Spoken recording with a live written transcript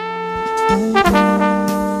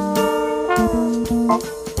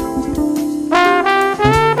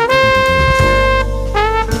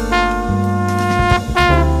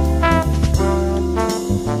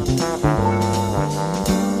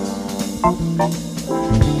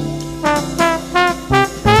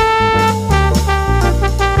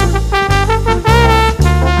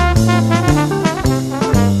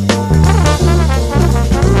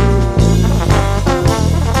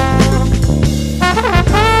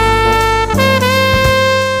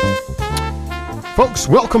Folks,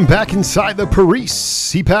 welcome back inside the Paris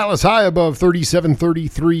Sea Palace, high above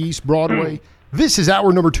 3733 East Broadway. This is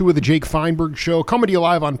hour number 2 of the Jake Feinberg Show, coming to you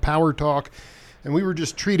live on Power Talk. And we were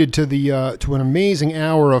just treated to to an amazing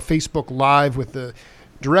hour of Facebook Live with the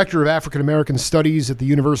Director of African American Studies at the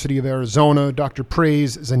University of Arizona, Dr.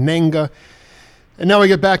 Praise Zanenga. And now we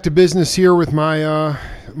get back to business here with my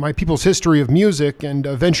people's history of music and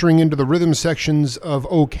venturing into the rhythm sections of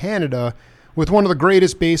O Canada with one of the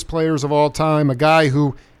greatest bass players of all time, a guy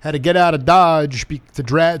who had to get out of Dodge to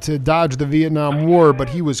dodge the Vietnam War, but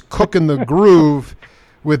he was cooking the groove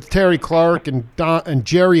with Terry Clark and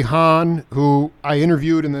Jerry Hahn, who I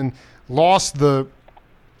interviewed and then lost the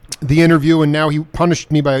interview, and now he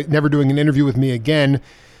punished me by never doing an interview with me again.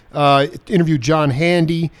 Interviewed John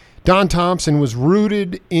Handy. Don Thompson was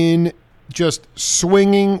rooted in just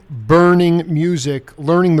swinging, burning music,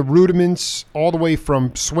 learning the rudiments all the way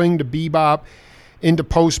from swing to bebop into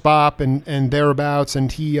post-bop and thereabouts. And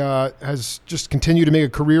he has just continued to make a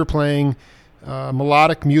career playing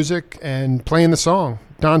melodic music and playing the song.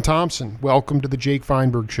 Don Thompson, welcome to the Jake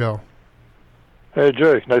Feinberg Show. Hey,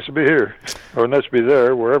 Jake, nice to be here. Or nice to be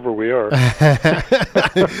there, wherever we are.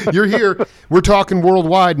 You're here. We're talking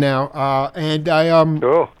worldwide now. And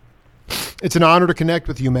Cool. It's an honor to connect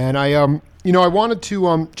with you, man. I wanted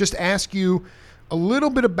to just ask you a little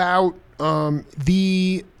bit about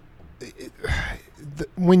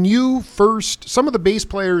when you first, some of the bass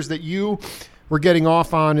players that you were getting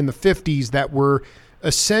off on in the 50s that were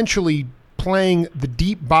essentially playing the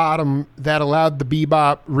deep bottom that allowed the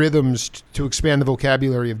bebop rhythms to expand the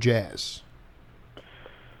vocabulary of jazz.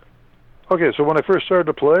 Okay, so when I first started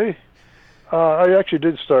to play, I actually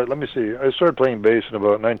did start, let me see, I started playing bass in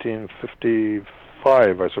about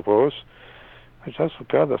 1955, I suppose.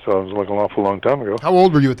 God, that sounds like an awful long time ago. How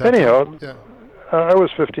old were you at that time? Yeah. I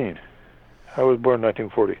was 15. I was born in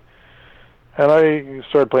 1940. And I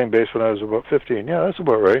started playing bass when I was about 15. Yeah, that's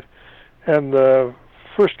about right. And the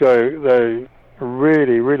first guy that I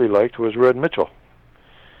really, really liked was Red Mitchell.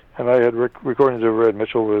 And I had recordings of Red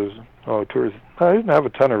Mitchell I didn't have a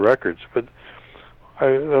ton of records, but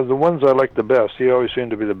the ones I liked the best, he always seemed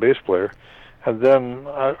to be the bass player. And then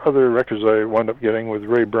other records I wound up getting with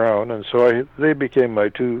Ray Brown, and so they became my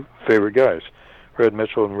two favorite guys, Red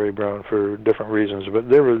Mitchell and Ray Brown, for different reasons. But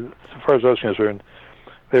they were, as far as I was concerned,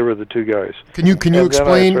 they were the two guys. Can you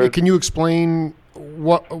explain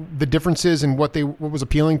what the difference is and what was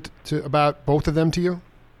appealing to about both of them to you?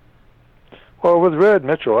 Well, with Red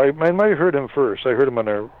Mitchell, I might have heard him first. I heard him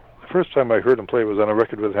the first time I heard him play was on a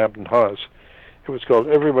record with Hampton Hawes. It was called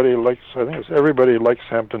Everybody Likes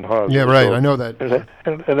Hampton Hawes. Yeah, right. I know that. And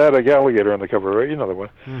that a alligator on the cover, right? You know the one.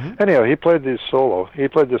 Mm-hmm. Anyhow, he played this solo,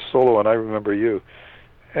 and I Remember You.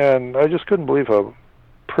 And I just couldn't believe how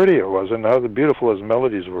pretty it was and how beautiful his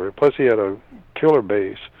melodies were. Plus, he had a killer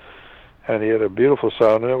bass, and he had a beautiful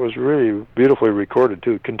sound, and it was really beautifully recorded,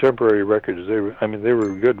 too. Contemporary records. They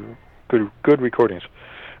were good recordings.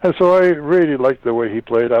 And so I really liked the way he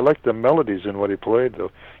played. I liked the melodies in what he played, though.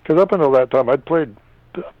 Because up until that time, I'd played,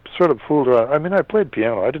 sort of fooled around. I mean, I played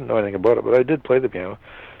piano. I didn't know anything about it, but I did play the piano.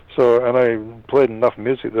 And I played enough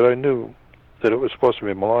music that I knew that it was supposed to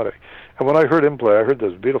be melodic. And when I heard him play, I heard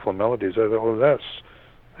those beautiful melodies. I thought,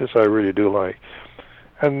 this I really do like.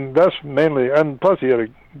 And that's mainly, and plus he had a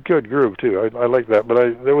good groove, too. I like that.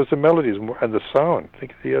 But there was the melodies and the sound. I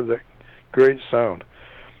think he had that great sound.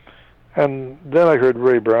 And then I heard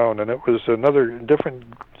Ray Brown, and it was another different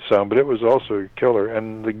sound, but it was also killer,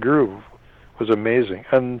 and the groove was amazing.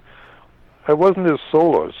 And it wasn't his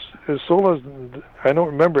solos. His solos, I don't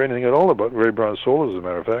remember anything at all about Ray Brown's solos, as a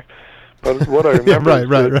matter of fact. But what I remember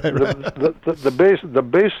the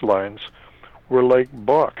bass lines were like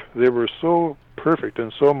Bach. They were so perfect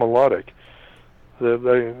and so melodic.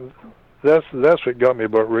 That's what got me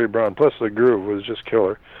about Ray Brown. Plus the groove was just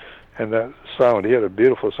killer. And that sound, he had a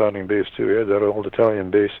beautiful sounding bass too. He had that old Italian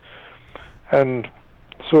bass. And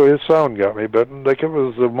so his sound got me, but it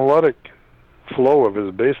was the melodic flow of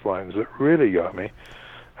his bass lines that really got me.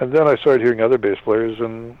 And then I started hearing other bass players,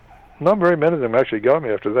 and not very many of them actually got me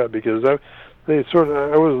after that, because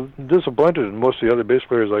I was disappointed in most of the other bass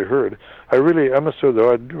players I heard. I must say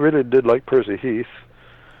though, I really did like Percy Heath,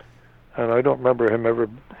 and I don't remember him ever.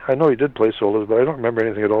 I know he did play solos, but I don't remember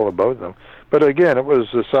anything at all about them. But again, it was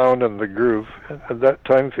the sound and the groove and that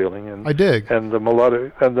time feeling, and I dig, and the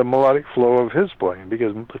melodic flow of his playing.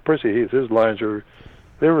 Because Percy Heath, his lines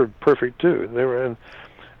they were perfect too. And there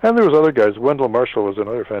was other guys. Wendell Marshall was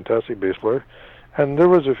another fantastic bass player, and there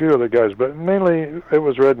was a few other guys, but mainly it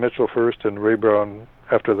was Red Mitchell first and Ray Brown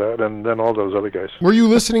after that, and then all those other guys. Were you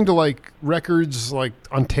listening to like records like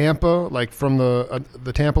on Tampa, like from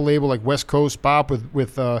the Tampa label, like West Coast Bop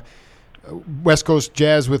with West Coast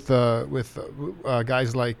Jazz with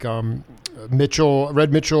guys like Red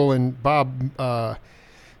Mitchell and Bob?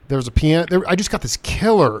 There was a piano. I just got this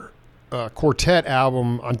killer quartet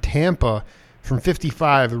album on Tampa from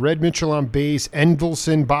 '55. Red Mitchell on bass,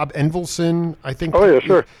 Bob Envelson, I think. Oh yeah,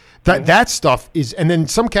 sure. That stuff is, and then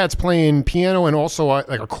some cats playing piano and also like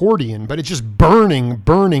accordion, but it's just burning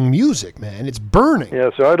music, man. It's burning.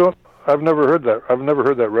 Yeah, so I've never heard that. I've never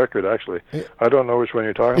heard that record actually. I don't know which one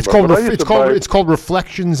you're talking about. It's called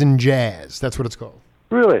Reflections in Jazz. That's what it's called.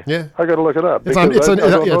 Really? Yeah. I got to look it up. It's on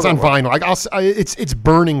vinyl. Like it's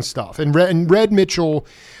burning stuff. And Red Mitchell,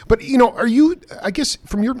 but are you? I guess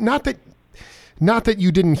from your not that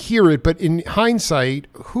you didn't hear it, but in hindsight,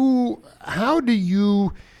 how do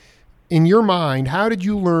you? In your mind, how did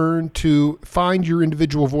you learn to find your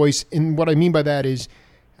individual voice? And what I mean by that is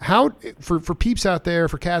how, for peeps out there,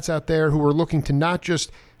 for cats out there who are looking to not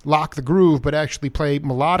just lock the groove, but actually play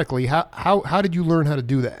melodically, how did you learn how to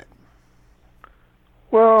do that?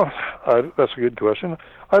 Well, that's a good question.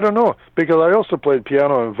 I don't know, because I also played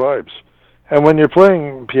piano and vibes. And when you're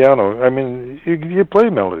playing piano, I mean, you play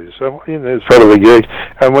melodies. It's part of the gig.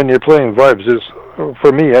 And when you're playing vibes,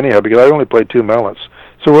 for me anyhow, because I only played 2 mallets,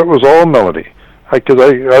 so it was all melody. Because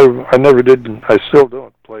I never did, I still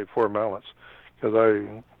don't play 4 mallets, because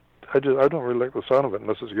I don't really like the sound of it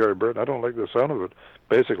unless it's Gary Burton. I don't like the sound of it,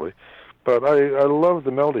 basically. But I love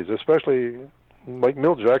the melodies, especially like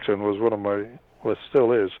Milt Jackson was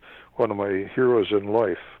still is one of my heroes in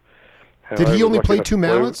life. And Did he only play 2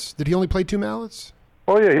 mallets? Did he only play 2 mallets?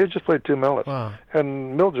 Oh yeah, he just played 2 mallets. Wow.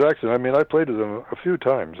 And Milt Jackson, I mean, I played with him a few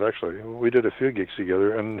times actually. We did a few gigs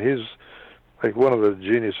together, and he's like one of the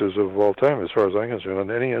geniuses of all time, as far as I'm concerned, on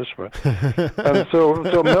any instrument. And so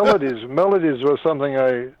melodies was something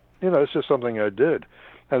it's just something I did.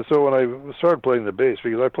 And so when I started playing the bass,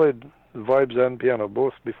 because I played vibes and piano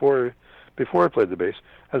both before I played the bass,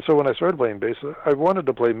 and so when I started playing bass, I wanted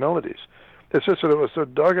to play melodies. It's just that it was so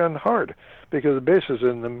doggone hard, because the bass is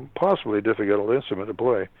an impossibly difficult instrument to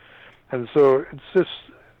play. And so it's just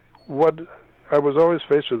what I was always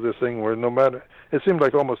faced with this thing where it seemed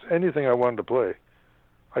like almost anything I wanted to play,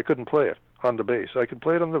 I couldn't play it on the bass. I could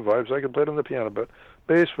play it on the vibes, I could play it on the piano, but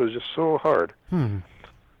bass was just so hard.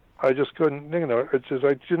 I just couldn't, it's just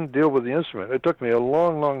I didn't deal with the instrument. It took me a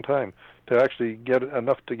long, long time to actually get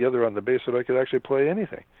enough together on the bass that I could actually play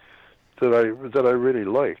anything that I really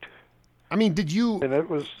liked. I mean, did you? And it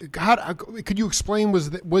was. Could you explain?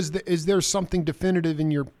 Is there something definitive in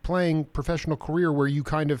your playing professional career where you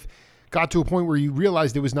kind of got to a point where you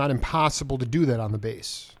realized it was not impossible to do that on the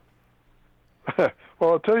bass? Well,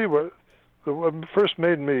 I'll tell you what first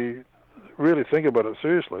made me really think about it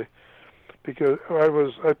seriously, because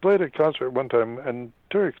I played a concert one time, and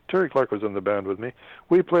Terry Clark was in the band with me.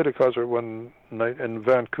 We played a concert one night in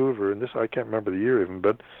Vancouver, and I can't remember the year even,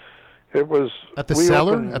 but. It was at the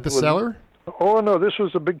Cellar. At the Cellar. Oh no, this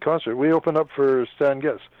was a big concert. We opened up for Stan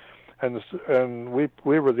Getz, and we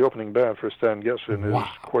were the opening band for Stan Getz in his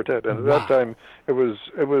quartet. And at that time, it was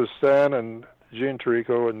Stan and Gene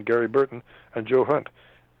Tirico and Gary Burton and Joe Hunt,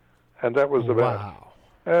 and that was the band.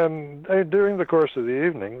 And during the course of the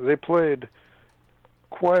evening, they played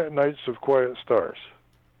 "Quiet Nights of Quiet Stars."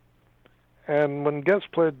 And when Getz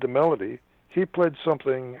played the melody, he played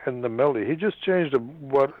something in the melody. He just changed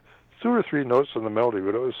 2 or 3 notes in the melody,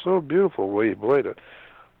 but it was so beautiful the way he played it.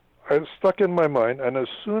 It stuck in my mind, and as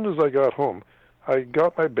soon as I got home, I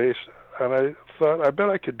got my bass, and I thought, I bet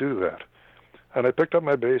I could do that. And I picked up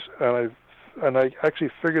my bass, and I actually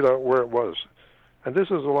figured out where it was. And this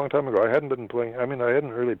is a long time ago. I hadn't been playing. I mean, I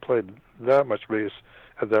hadn't really played that much bass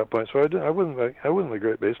at that point, so I wasn't a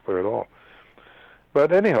great bass player at all.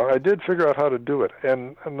 But anyhow, I did figure out how to do it,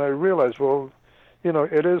 and I realized, well,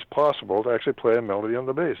 it is possible to actually play a melody on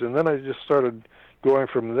the bass. And then I just started going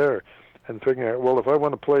from there and figuring out, well, if I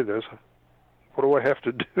want to play this, what do I have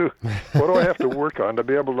to do? What do I have to work on to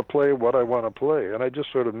be able to play what I want to play? And I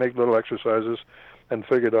just sort of make little exercises and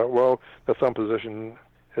figured out, well, the thumb position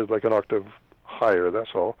is like an octave higher,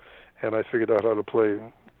 that's all. And I figured out how to play,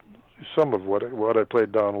 some of what I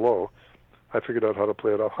played down low, I figured out how to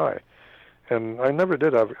play it up high. And I never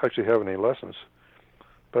did actually have any lessons.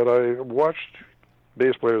 But I watched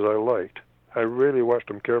bass players I liked. I really watched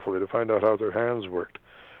them carefully to find out how their hands worked.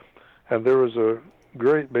 And there was a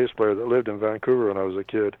great bass player that lived in Vancouver when I was a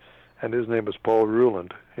kid, and his name was Paul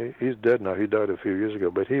Ruland. He's dead now. He died a few years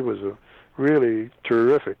ago, but he was a really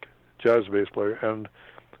terrific jazz bass player and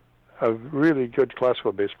a really good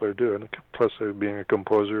classical bass player too, and plus being a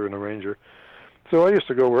composer and arranger. So I used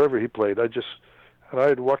to go wherever he played.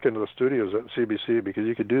 I'd walk into the studios at CBC because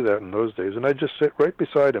you could do that in those days, and I'd just sit right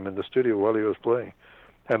beside him in the studio while he was playing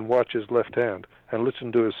and watch his left hand and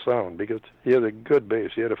listen to his sound, because he had a good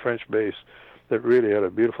bass. He had a French bass that really had a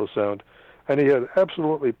beautiful sound, and he had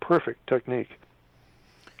absolutely perfect technique.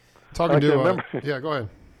 Yeah, go ahead.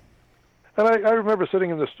 And I remember sitting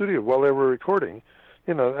in the studio while they were recording,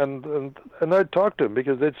 and I'd talk to him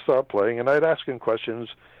because they'd stop playing, and I'd ask him questions,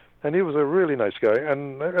 and he was a really nice guy,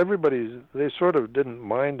 and they sort of didn't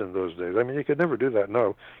mind in those days. I mean, you could never do that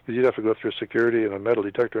now, because you'd have to go through security and a metal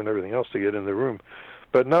detector and everything else to get in the room.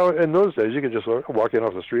 But now, in those days, you could just walk in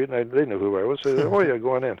off the street, and they knew who I was, so they'd say, oh yeah,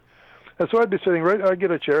 go on in. And so I'd be sitting I'd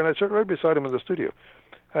get a chair, and I'd sit right beside him in the studio.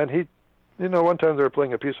 And one time they were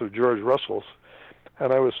playing a piece of George Russell's,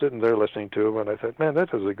 and I was sitting there listening to him, and I thought, man,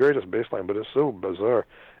 that is the greatest bass line, but it's so bizarre.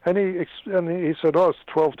 And he said, oh, it's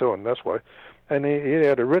 12-tone, that's why. And he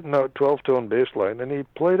had a written-out 12-tone bass line, and he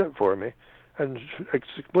played it for me and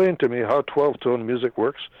explained to me how 12-tone music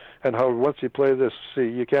works, and how once you play this, see,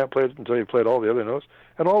 you can't play it until you played all the other notes,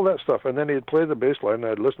 and all that stuff. And then he'd play the bass line, and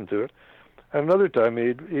I'd listen to it. And another time,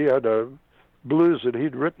 he had a blues that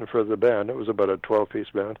he'd written for the band. It was about a 12-piece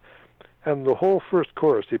band. And the whole first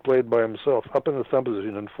chorus he played by himself, up in the thumb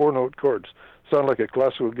position, in 4-note chords. Sounded like a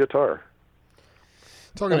classical guitar.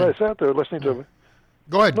 I sat there listening to him.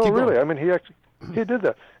 Go ahead. No, keep really. going. I mean, he did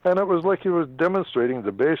that. And it was like he was demonstrating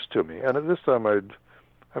the bass to me. And at this time,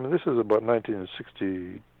 this is about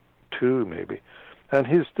 1962, maybe. And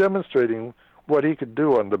he's demonstrating what he could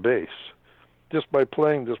do on the bass just by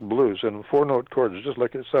playing this blues in 4-note chords, just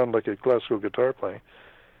like it sounded like a classical guitar playing.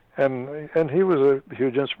 And he was a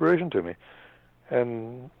huge inspiration to me.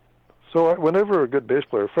 And so whenever a good bass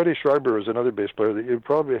player, Freddie Schreiber is another bass player that you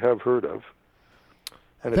probably have heard of.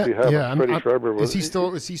 And if you haven't, Freddie Schreiber was...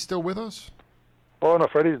 Is he still with us? Oh, no,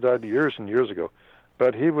 Freddie's died years and years ago.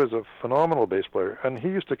 But he was a phenomenal bass player. And he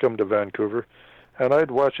used to come to Vancouver, and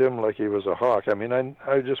I'd watch him like he was a hawk. I mean,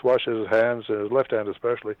 I just watched his hands, his left hand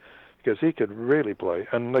especially, because he could really play.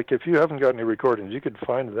 And like, if you haven't got any recordings, you could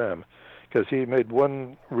find them. Because he made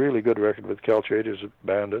one really good record with Cal Traders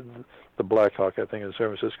band, the Black Hawk, I think, in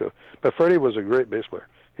San Francisco. But Freddie was a great bass player.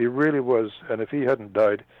 He really was, and if he hadn't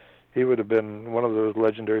died, he would have been one of those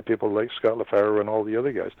legendary people like Scott LaFaro and all the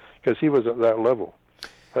other guys, because he was at that level.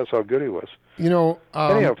 That's how good he was.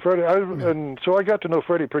 Anyhow, Freddie, and so I got to know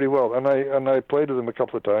Freddie pretty well, and I played with him a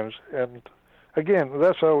couple of times. And again,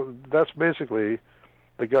 that's basically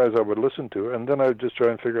the guys I would listen to, and then I would just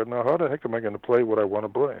try and figure out, now how the heck am I going to play what I want to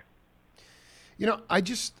play?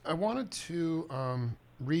 I wanted to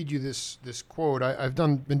read you this quote. I've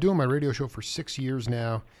been doing my radio show for 6 years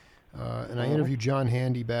now, and I interviewed John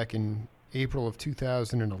Handy back in April of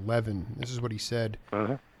 2011. This is what he said.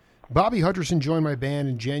 Bobby Hutcherson joined my band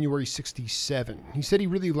in January '67. He said he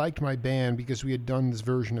really liked my band because we had done this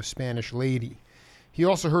version of Spanish Lady. He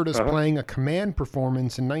also heard us playing a Command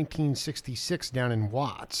performance in 1966 down in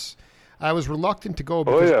Watts. I was reluctant to go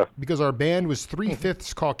because our band was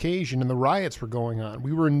 3/5 Caucasian and the riots were going on.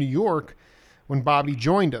 We were in New York when Bobby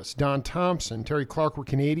joined us. Don Thompson, Terry Clark were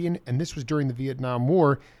Canadian, and this was during the Vietnam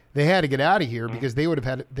War. They had to get out of here because they would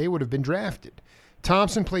have been drafted.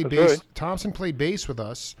 Thompson played bass. Right. Thompson played bass with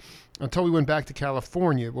us until we went back to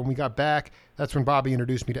California. When we got back, that's when Bobby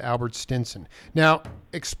introduced me to Albert Stinson. Now,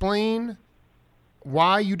 explain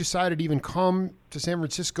why you decided to even come to San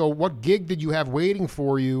Francisco. What gig did you have waiting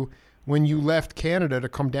for you when you left Canada to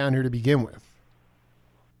come down here to begin with?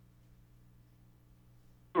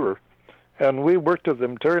 And we worked with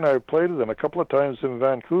them. Terry and I played with them a couple of times in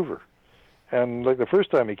Vancouver. And like the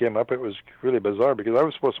first time he came up, it was really bizarre because I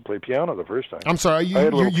was supposed to play piano the first time. I'm sorry,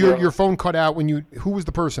 your phone cut out when you. Who was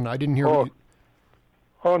the person? I didn't hear. Oh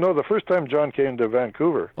no, the first time John came to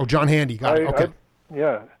Vancouver. Oh, John Handy. Got it. Okay.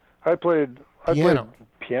 I played piano.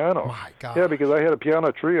 My God. Yeah, because I had a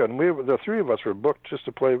piano trio, and the three of us were booked just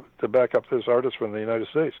to back up this artist from the United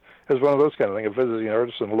States. It was one of those kind of things, a visiting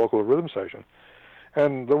artist in a local rhythm section.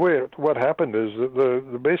 And what happened is that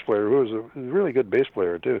the bass player, who was a really good bass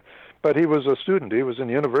player too, but he was a student, he was in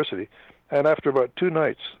university, and after about 2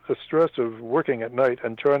 nights, the stress of working at night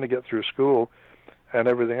and trying to get through school and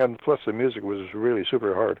everything, and plus the music was really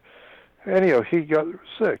super hard, anyhow, he got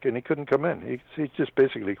sick and he couldn't come in. He just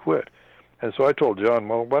basically quit. And so I told John,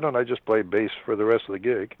 well, why don't I just play bass for the rest of the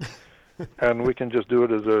gig, and we can just do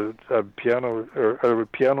it as a piano or a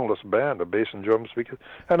pianoless band, a bass and drums.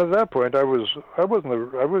 And at that point, I really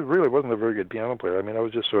wasn't a very good piano player. I mean, I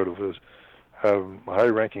was just sort of a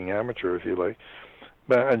high-ranking amateur, if you like.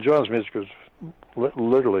 And John's music was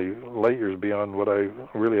literally light years beyond what I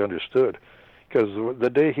really understood. Because the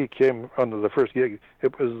day he came on the first gig,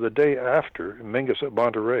 it was the day after Mingus at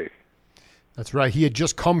Monterey. That's right. He had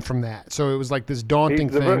just come from that, so it was like this daunting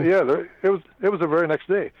thing. It was the very next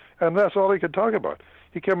day, and that's all he could talk about.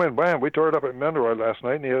 He came in, bam, we tore it up at Mendoroy last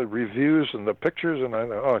night, and he had reviews and the pictures, and I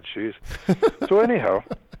thought, oh, jeez. So anyhow,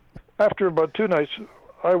 after about 2 nights,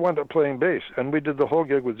 I wound up playing bass, and we did the whole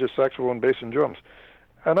gig with just saxophone, bass, and drums.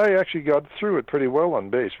 And I actually got through it pretty well on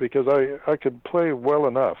bass, because I could play well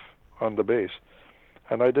enough on the bass,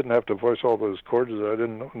 and I didn't have to voice all those chords that I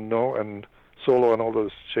didn't know, and solo on all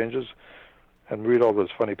those changes, and read all those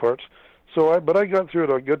funny parts. But I got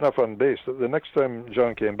through it good enough on bass that the next time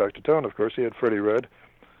John came back to town, of course, he had Freddie Redd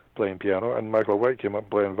playing piano, and Michael White came up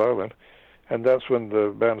playing violin, and that's when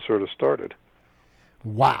the band sort of started.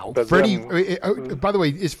 Wow. Freddie, by the way,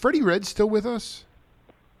 is Freddie Redd still with us?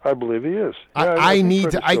 I believe he is. Yeah, I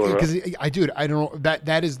need to, because I don't know,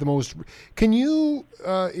 that is the most, can you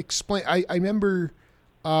explain, I remember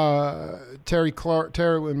Terry,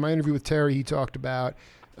 in my interview with Terry, he talked about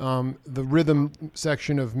the rhythm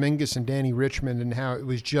section of Mingus and Danny Richmond, and how it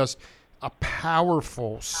was just a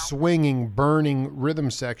powerful, swinging, burning rhythm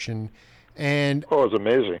section. And it was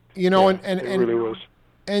amazing. You know, it really was.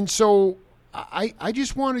 And so I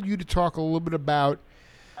just wanted you to talk a little bit about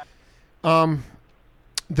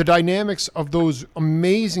the dynamics of those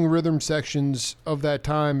amazing rhythm sections of that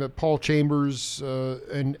time, that Paul Chambers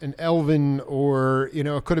and Elvin, or, you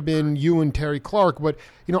know, it could have been you and Terry Clark, but,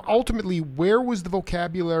 you know, ultimately, where was the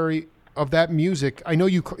vocabulary of that music? I know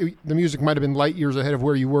the music might have been light years ahead of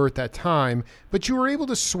where you were at that time, but you were able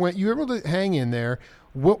to you were able to hang in there.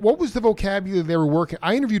 What was the vocabulary they were working?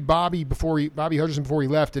 I interviewed Bobby Hutcherson before he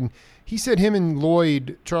left, and he said him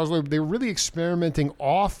and Charles Lloyd, they were really experimenting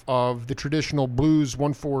off of the traditional blues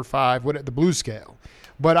 1-4-5, the blues scale.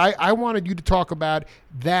 But I wanted you to talk about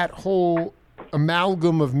that whole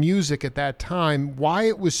amalgam of music at that time, why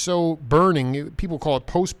it was so burning. People call it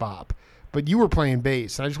post-bop, but you were playing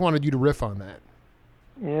bass, and I just wanted you to riff on that.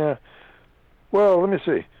 Yeah. Well, let me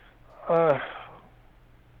see.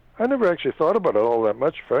 I never actually thought about it all that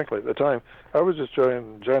much, frankly, at the time. I was just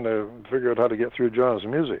trying to figure out how to get through John's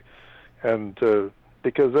music, and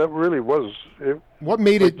because that really was it. What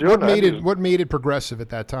made it progressive at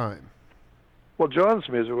that time? Well, John's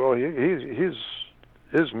music. Well,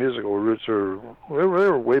 his musical roots they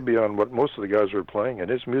were way beyond what most of the guys were playing,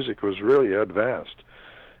 and his music was really advanced.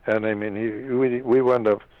 And I mean, we wound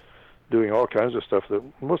up doing all kinds of stuff that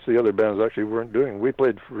most of the other bands actually weren't doing. We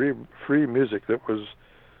played free music that was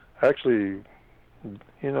actually,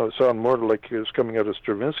 you know, sound more like it was coming out of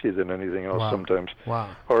Stravinsky than anything else. Wow. Sometimes.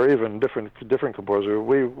 Wow. Or even different composer.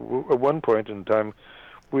 We at one point in time,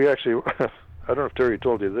 we actually, I don't know if Terry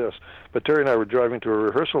told you this, but Terry and I were driving to a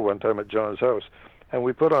rehearsal one time at John's house, and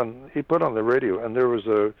he put on the radio, and there was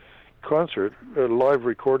a live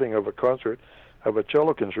recording of a concert of a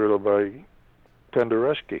cello concerto by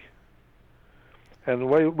Penderecki. And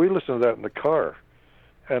we listened to that in the car.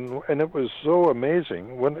 And it was so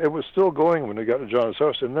amazing when it was still going when we got to John's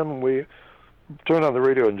house, and then we turned on the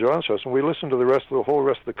radio in John's house and we listened to the whole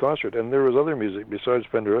rest of the concert, and there was other music besides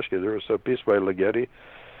Penderecki. There was a piece by Ligeti,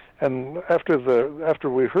 and after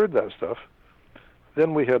we heard that stuff,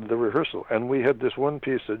 then we had the rehearsal, and we had this one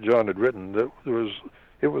piece that John had written that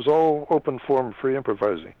was all open form, free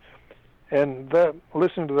improvising, and that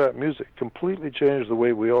listening to that music completely changed the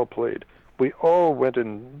way we all played. We all went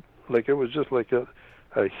in like it was just like a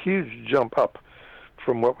huge jump up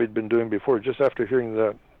from what we'd been doing before, just after hearing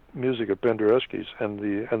that music of Penderecki's and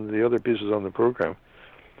the other pieces on the program.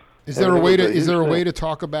 Is there a way to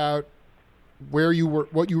talk about where you were,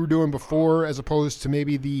 what you were doing before, as opposed to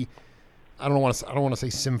maybe I don't want to say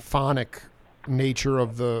symphonic nature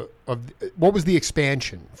of what was the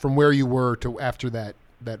expansion from where you were to after that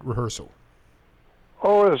rehearsal?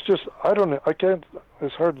 Oh, it's just I don't know. I can't.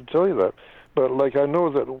 It's hard to tell you that, but like I know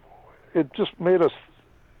that it just made us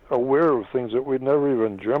aware of things that we'd never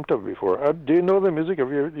even dreamt of before. Do you know the music?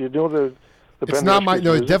 You know the it's not my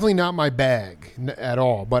music? It's definitely not my bag at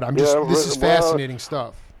all. But I'm just this is fascinating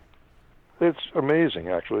stuff. It's amazing,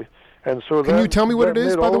 actually. And so can you tell me what it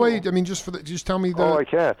is? By the way, I mean just tell me the. Oh, I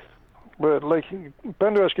can't. But like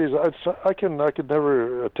Penderecki's, I could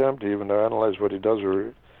never attempt to even analyze what he does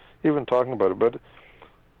or even talking about it. But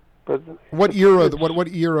But what era?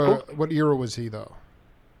 What era was he though?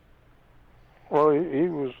 Well, he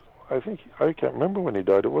was. I think I can't remember when he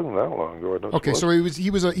died. It wasn't that long ago. Okay, so he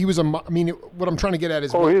was a. I mean, what I'm trying to get at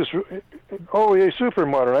is. He's super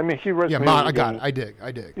modern. I mean, he writes. Yeah, I got it.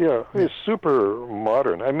 I dig. Yeah, he's super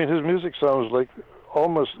modern. I mean, his music sounds like it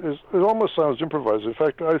almost sounds improvised. In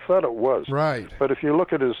fact, I thought it was. Right. But if you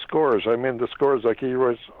look at his scores, I mean, the scores like he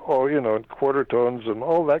writes, in quarter tones and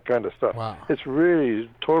all that kind of stuff. Wow. It's really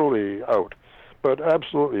totally out, but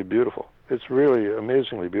absolutely beautiful. It's really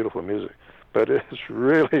amazingly beautiful music, but it's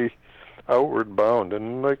really outward bound.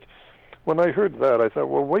 And like when I heard that, I thought,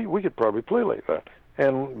 well, wait, we could probably play like that,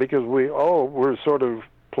 and because we all were sort of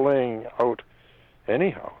playing out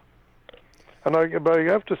anyhow. But I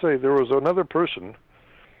have to say, there was another person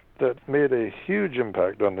that made a huge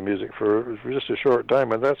impact on the music for just a short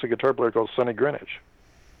time, and that's a guitar player called Sonny Greenwich.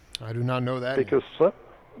 I do not know that. Because,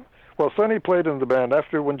 Sonny played in the band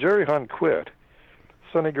when Jerry Hahn quit.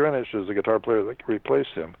 Sonny Greenwich is the guitar player that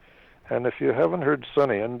replaced him. And if you haven't heard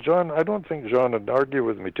Sonny, and John, I don't think John would argue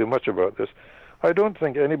with me too much about this, I don't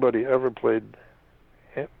think anybody ever played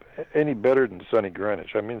any better than Sonny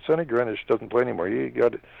Greenwich. I mean, Sonny Greenwich doesn't play anymore. He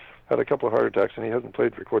had a couple of heart attacks, and he hasn't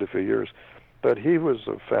played for quite a few years. But he was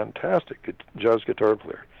a fantastic jazz guitar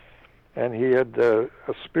player. And he had a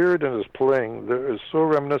spirit in his playing that is so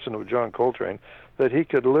reminiscent of John Coltrane that he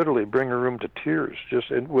could literally bring a room to tears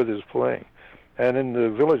with his playing. And in the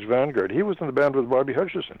Village Vanguard, he was in the band with Bobby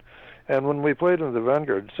Hutcherson. And when we played in the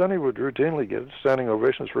Vanguard, Sonny would routinely get standing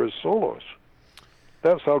ovations for his solos.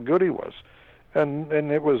 That's how good he was. And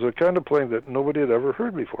it was a kind of playing that nobody had ever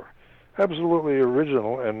heard before. Absolutely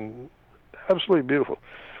original and absolutely beautiful.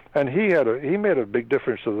 And he made a big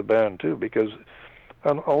difference to the band too, because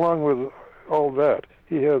along with all that,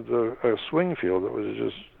 he had a swing feel that was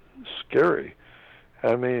just scary.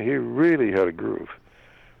 I mean, he really had a groove.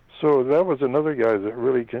 So that was another guy that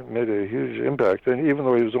really made a huge impact. And even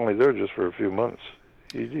though he was only there just for a few months,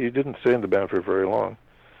 he didn't stay in the band for very long.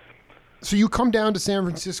 So you come down to San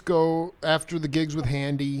Francisco after the gigs with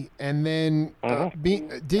Handy, and then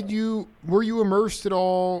were you immersed at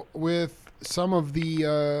all with some of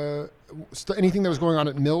the anything that was going on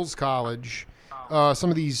at Mills College?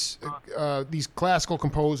 Some of these classical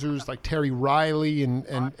composers like Terry Riley and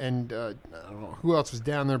I don't know who else was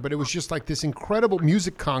down there, but it was just like this incredible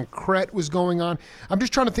music concrete was going on. I'm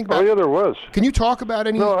just trying to think about. Oh yeah, there was. Can you talk about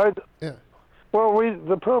any? No, yeah. Well,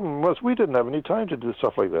 the problem was we didn't have any time to do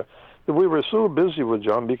stuff like that. We were so busy with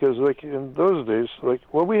John because, like, in those days,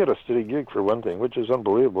 we had a steady gig for one thing, which is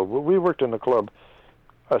unbelievable. But we worked in the club,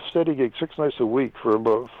 a steady gig 6 nights a week for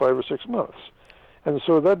about 5 or 6 months. And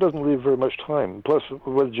so that doesn't leave very much time. Plus,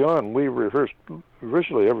 with John, we rehearsed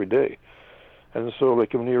virtually every day. And so,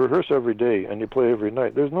 like, when you rehearse every day and you play every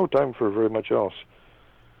night, there's no time for very much else.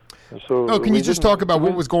 And so can you just talk about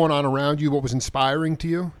what was going on around you, what was inspiring to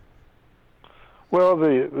you? Well,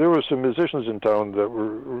 there were some musicians in town there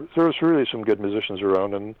was really some good musicians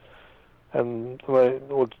around, and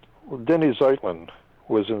Denny Zeitlin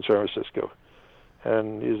was in San Francisco,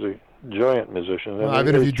 and he's a giant musician. Well, I've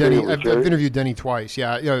interviewed Denny. I've interviewed Denny twice.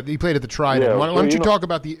 Yeah, he played at the Trident. Yeah, why don't you talk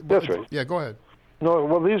about the? That's right. Yeah, go ahead. No,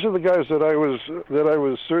 well, these are the guys that I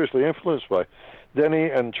was seriously influenced by. Denny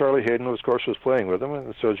and Charlie Hayden, of course, was playing with him,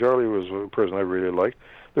 and so Charlie was a person I really liked.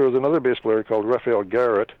 There was another bass player called Raphael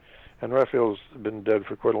Garrett. And Raphael's been dead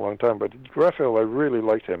for quite a long time, but Raphael, I really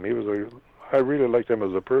liked him. I really liked him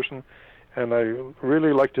as a person, and I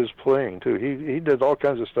really liked his playing too. He did all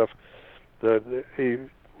kinds of stuff that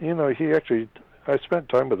I spent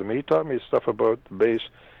time with him. He taught me stuff about the bass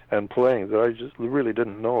and playing that I just really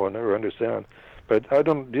didn't know and never understand. But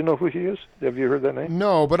do you know who he is? Have you heard that name?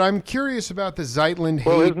 No, but I'm curious about the Zeitlin.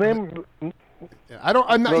 Well, his name.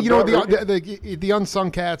 I'm not. No, the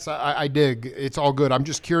unsung cats. I dig. It's all good. I'm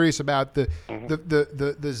just curious about the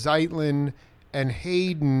Zeitlin and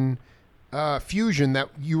Hayden fusion that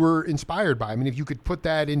you were inspired by. I mean, if you could put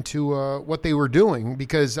that into what they were doing,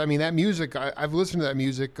 because I mean that music. I've listened to that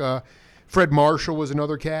music. Fred Marshall was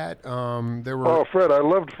another cat. Fred! I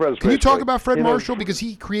loved Fred's. Can you talk about Fred Marshall, because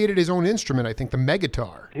he created his own instrument? I think the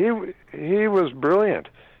Megatar. He was brilliant.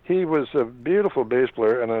 He was a beautiful bass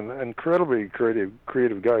player and an incredibly creative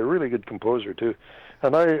guy, a really good composer too.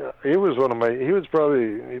 And he was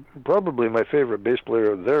probably my favorite bass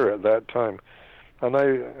player there at that time. And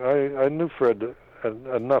I knew Fred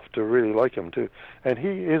enough to really like him too. And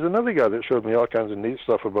he's another guy that showed me all kinds of neat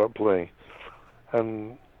stuff about playing.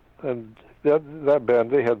 And that band,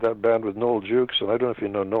 they had that band with Noel Jukes, and I don't know if you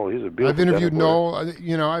know Noel. He's a beautiful. I've interviewed Noel.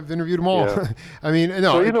 I've interviewed them all. Yeah. I mean,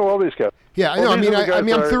 no. So you know all these guys. Yeah, I know. Well, I'm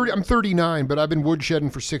 30. I'm 39, but I've been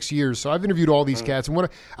woodshedding for 6 years, so I've interviewed all these cats. And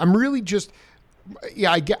I'm really just,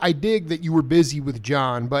 yeah, I dig that you were busy with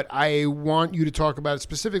John, but I want you to talk about it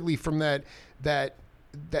specifically from that mid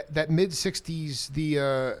 60s.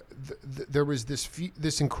 There was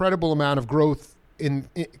this incredible amount of growth. There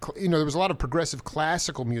was a lot of progressive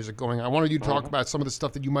classical music going on. I wanted you to talk about some of the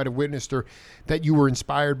stuff that you might have witnessed or that you were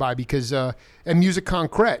inspired by, because and music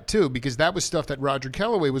concrete too, because that was stuff that Roger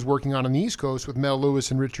Kellaway was working on the East Coast with Mel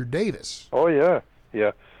Lewis and Richard Davis. Oh yeah,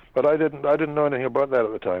 but I didn't know anything about that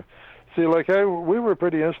at the time. See, we were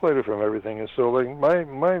pretty insulated from everything, and so my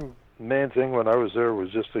main thing when I was there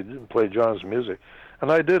was just to play John's music,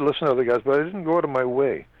 and I did listen to other guys, but I didn't go out of my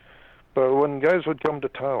way. But when guys would come to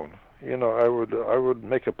town, I would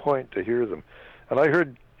make a point to hear them, and I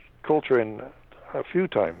heard Coltrane a few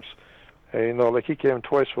times. And, he came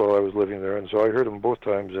twice while I was living there, and so I heard him both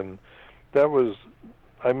times, and that was,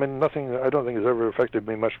 nothing. I don't think has ever affected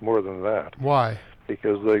me much more than that. Why?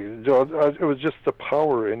 Because it was just the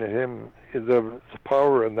power in him, the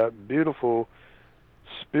power and that beautiful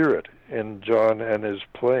spirit in John and his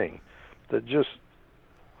playing, that just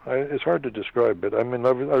it's hard to describe. But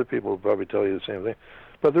other people will probably tell you the same thing.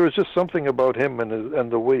 But there was just something about him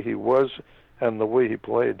and the way he was and the way he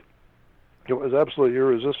played. It was absolutely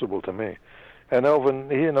irresistible to me. And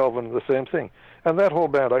he and Elvin, the same thing. And that whole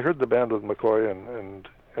band, I heard the band with McCoy and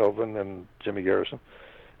Elvin and Jimmy Garrison.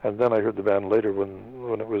 And then I heard the band later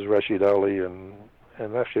when it was Rashid Ali and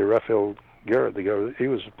actually Raphael Garrett, the guy, he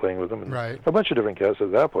was playing with them. And right. A bunch of different cats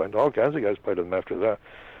at that point. All kinds of guys played with them after that.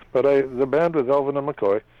 But the band with Elvin and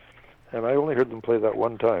McCoy, and I only heard them play that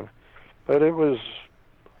one time. But it was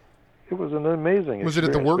an amazing experience. Was it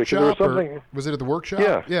at the workshop? Was it at the workshop?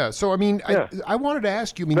 Yeah. Yeah. So, I wanted to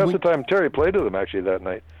ask you. That's the time Terry played with them, actually, that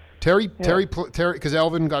night. Terry, because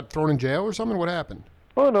Elvin got thrown in jail or something? What happened?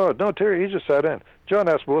 Oh, no, Terry, he just sat in. John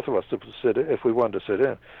asked both of us to sit in, if we wanted to sit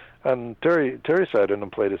in. And Terry sat in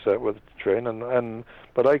and played a set with Train,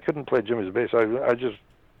 but I couldn't play Jimmy's bass. I just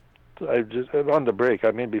on the break,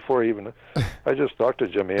 before even, I just talked to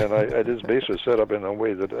Jimmy, and his bass was set up in a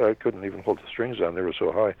way that I couldn't even hold the strings on. They were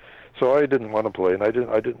so high. So I didn't want to play, and I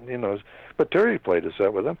didn't, but Terry played a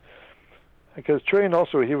set with him. Because Train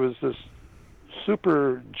also, he was this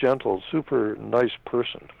super gentle, super nice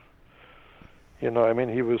person. He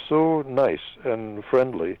was so nice and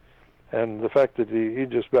friendly, and the fact that he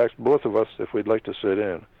just asked both of us if we'd like to sit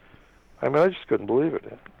in. I just couldn't believe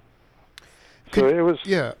it. So it was.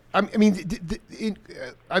 Yeah,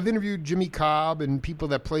 I've interviewed Jimmy Cobb and people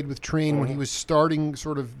that played with Train when he was starting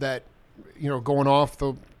sort of that, going off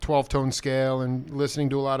the 12-tone scale and listening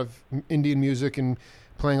to a lot of Indian music and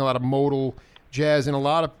playing a lot of modal jazz, and a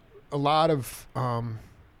lot of.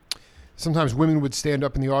 Sometimes women would stand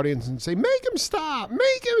up in the audience and say, "Make him stop!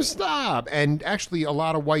 Make him stop!" And actually, a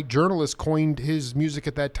lot of white journalists coined his music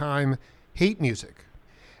at that time hate music.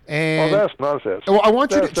 And that's nonsense. Well, I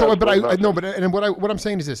want you to. So, but I no, but and what I'm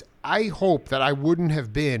saying is this: I hope that I wouldn't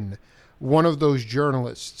have been one of those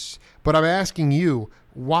journalists. But I'm asking you,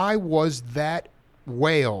 why was that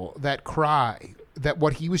wail, that cry, that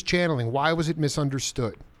what he was channeling? Why was it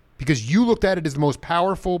misunderstood? Because you looked at it as the most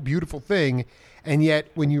powerful, beautiful thing. And yet,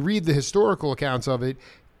 when you read the historical accounts of it,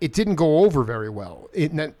 it didn't go over very well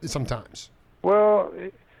sometimes. Well,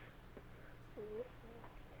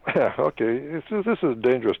 yeah, okay. This is a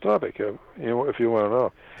dangerous topic, if you want to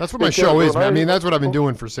know. That's what my show is, man. That's what I've been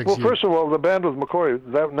doing for 6 years. Well, first of all, the band with McCoy,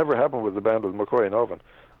 that never happened with the band with McCoy and Elvin.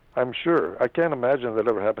 I'm sure. I can't imagine that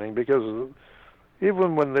ever happening, because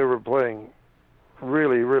even when they were playing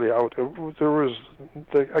really, really out,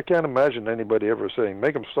 I can't imagine anybody ever saying,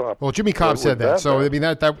 "Make them stop." Well, Jimmy Cobb said that, so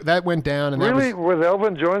that went down. And really, that was, with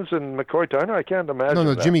Elvin Jones and McCoy Tyner, I can't imagine.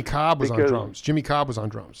 No, that, Jimmy Cobb was on drums. Jimmy Cobb was on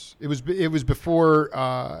drums. It was before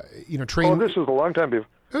Train. Oh, this is a long time before.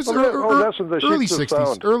 It was that's when the early Sheets of '60s.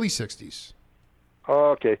 Sound. Early '60s.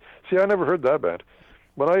 Oh, okay. See, I never heard that band.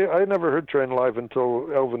 But I never heard Train live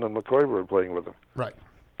until Elvin and McCoy were playing with them. Right.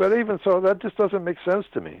 But even so, that just doesn't make sense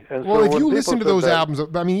to me. And well, so if you listen to those albums,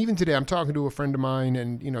 even today, I'm talking to a friend of mine,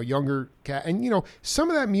 and younger cat, and some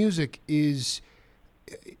of that music is,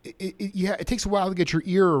 it takes a while to get your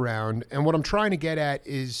ear around. And what I'm trying to get at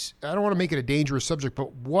is, I don't want to make it a dangerous subject,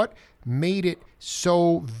 but what made it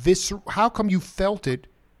so visceral? How come you felt it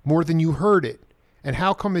more than you heard it? And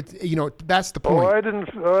how come it? That's the point.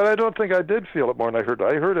 I don't think I did feel it more than I heard it.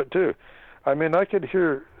 I heard it too. I could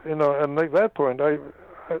hear, and at that point,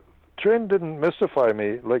 Train didn't mystify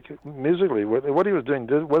me, musically. What he was doing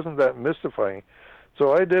wasn't that mystifying.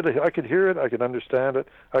 So I could hear it, I could understand it,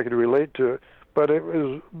 I could relate to it, but it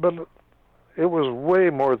was way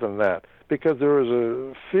more than that, because there was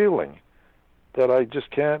a feeling that I just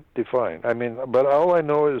can't define. I mean, but all I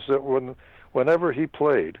know is that whenever he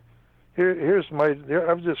played,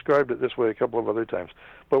 I've described it this way a couple of other times.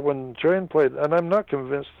 But when Train played, and I'm not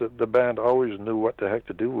convinced that the band always knew what the heck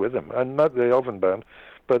to do with him, and not the Elvin band,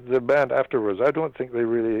 but the band afterwards, I don't think they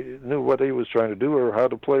really knew what he was trying to do or how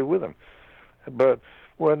to play with him. But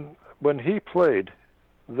when he played,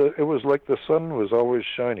 it was like the sun was always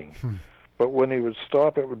shining. But when he would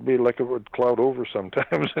stop, it would be like it would cloud over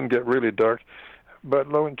sometimes and get really dark. But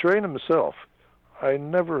when Train himself, I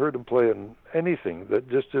never heard him play in anything that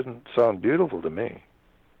just didn't sound beautiful to me,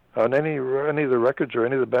 on any of the records or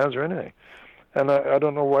any of the bands or anything. And I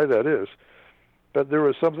don't know why that is, but there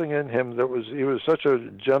was something in him he was such a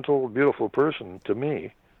gentle, beautiful person to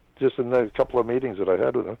me, just in the couple of meetings that I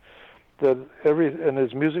had with him, and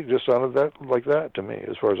his music just sounded like that to me,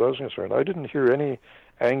 as far as I was concerned. I didn't hear any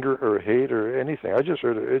anger or hate or anything. I just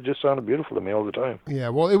heard it just sounded beautiful to me all the time. Yeah,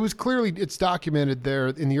 well, it's documented there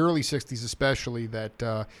in the early 60s especially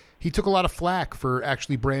that he took a lot of flack for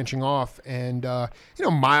actually branching off. And,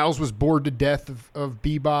 Miles was bored to death of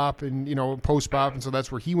bebop and, post-bop, and so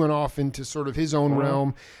that's where he went off into sort of his own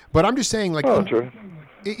realm. But I'm just saying,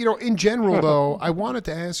 in general, though, I wanted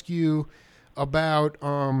to ask you about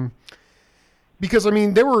because,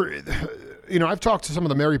 there were... I've talked to some of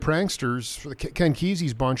the Merry Pranksters for the Ken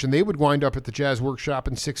Kesey's bunch, and they would wind up at the Jazz Workshop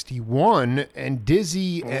in '61, and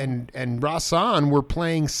Dizzy and Rassan were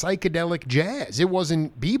playing psychedelic jazz. It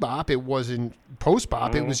wasn't bebop, it wasn't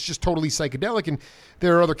post-bop, it was just totally psychedelic. And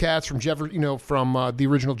there are other cats from from the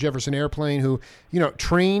original Jefferson Airplane who,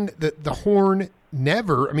 trained the horn.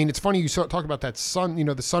 Never. It's funny you talk about that sun.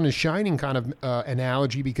 The sun is shining kind of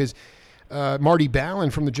analogy because. Marty Ballin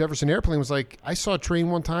from the Jefferson Airplane was like, I saw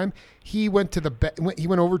Train one time. He went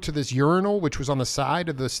over to this urinal, which was on the side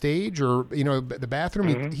of the stage or the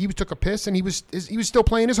bathroom. He took a piss and he was still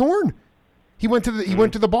playing his horn. He went to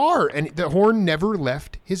the bar and the horn never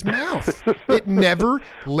left his mouth. It never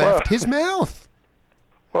left his mouth.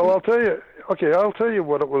 Well, I'll tell you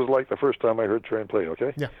what it was like the first time I heard Train play.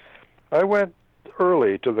 Okay. Yeah. I went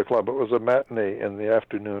early to the club. It was a matinee in the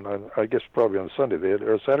afternoon. I guess probably on Sunday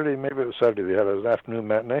or Saturday. Maybe it was Saturday. They had an afternoon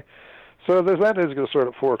matinee. So the matinee is going to start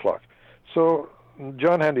at 4:00. So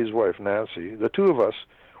John Handy's wife Nancy, the two of us,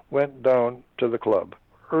 went down to the club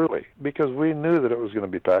early because we knew that it was going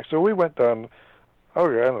to be packed. So we went down,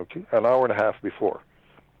 an hour and a half before.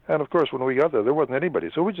 And of course, when we got there wasn't anybody.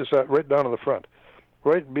 So we just sat right down in the front,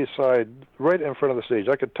 right in front of the stage.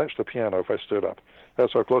 I could touch the piano if I stood up.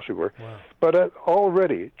 That's how close we were. Wow. But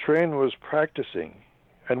already, Train was practicing,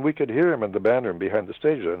 and we could hear him in the band room behind the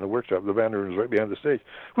stage, in the workshop. The band room was right behind the stage.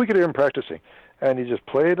 We could hear him practicing. And he just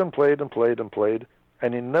played and played and played and played,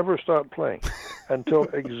 and he never stopped playing until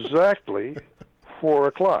exactly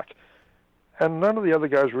 4:00. And none of the other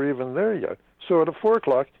guys were even there yet. So at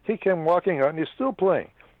 4:00, he came walking out, and he's still playing.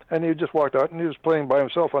 And he just walked out, and he was playing by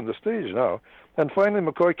himself on the stage now. And finally,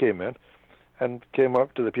 McCoy came in and came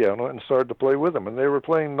up to the piano and started to play with him. And they were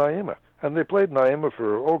playing Naima. And they played Naima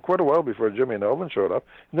for, quite a while before Jimmy and Elvin showed up.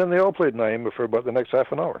 And then they all played Naima for about the next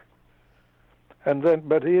half an hour. And then,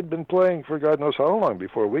 but he had been playing for God knows how long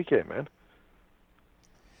before we came in.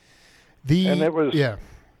 And it was... Yeah.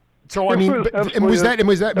 So, was that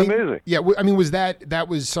amazing? Yeah, that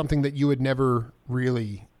was something that you had never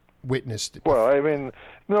really witnessed? Well,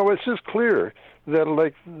 no, it's just clear that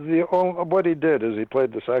what he did is he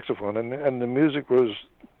played the saxophone, and the music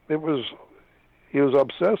he was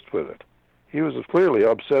obsessed with it. He was clearly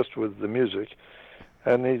obsessed with the music,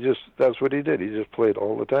 and that's what he did. He just played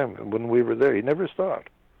all the time. And when we were there, he never stopped.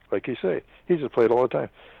 Like you say, he just played all the time.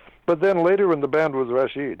 But then later when the band was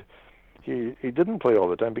Rashid, he didn't play all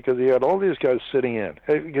the time because he had all these guys sitting in.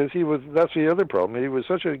 Because that's the other problem. He was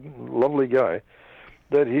such a lovely guy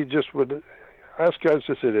that he just would ask guys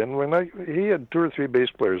to sit in. He had 2 or 3 bass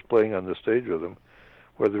players playing on the stage with him,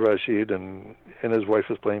 with Rashid and his wife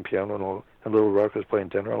was playing piano and Little Rock was playing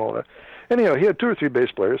tenor and all that. Anyhow, he had 2 or 3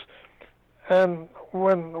 bass players, and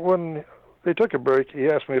when they took a break, he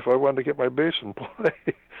asked me if I wanted to get my bass and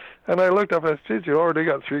play. And I looked up and said, "You already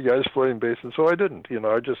got 3 guys playing bass," and so I didn't.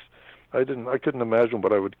 I couldn't imagine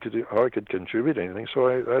how I could contribute anything. So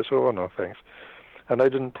I said, "Oh no, thanks," and I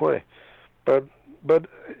didn't play. But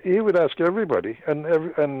he would ask everybody, and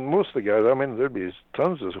most of the guys. There'd be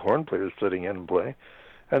tons of horn players sitting in and playing,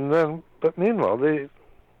 but meanwhile,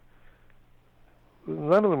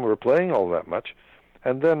 none of them were playing all that much,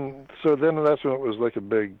 and then that's when it was like a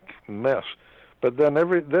big mess. But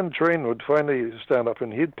then Train would finally stand up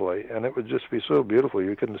and he'd play, and it would just be so beautiful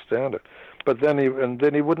you couldn't stand it. But then he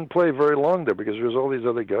wouldn't play very long there because there was all these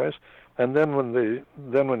other guys, and then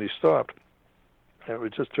when he stopped, it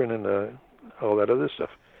would just turn into all that other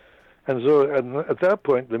stuff. And so at that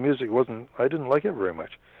point, the music I didn't like it very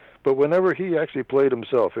much. But whenever he actually played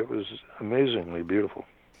himself, it was amazingly beautiful.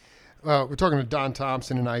 We're talking to Don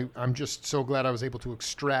Thompson, and I'm just so glad I was able to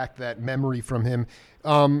extract that memory from him.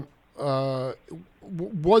 Was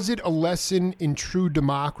it a lesson in true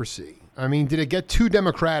democracy? I mean, did it get too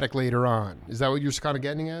democratic later on? Is that what you're kind of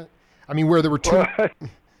getting at? I mean, where there were two... Well,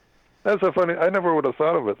 that's a funny... I never would have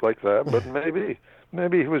thought of it like that, but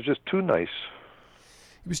maybe he was just too nice.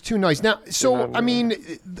 He was too nice. Now, so, I mean,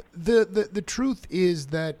 the truth is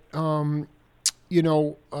that, I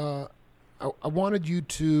wanted you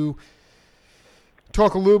to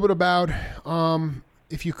talk a little bit about,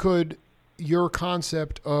 if you could, your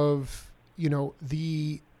concept of,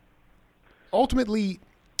 ultimately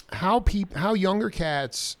how younger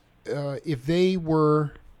cats, if they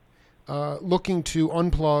were looking to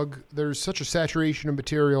unplug, there's such a saturation of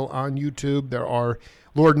material on YouTube. There are,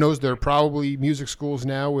 Lord knows, there are probably music schools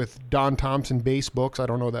now with Don Thompson bass books. I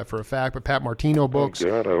don't know that for a fact, but Pat Martino books.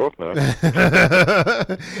 Oh God, I hope not.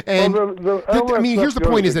 And well, I mean, here's the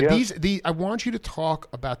point: is that I want you to talk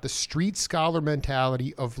about the street scholar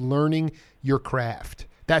mentality of learning your craft.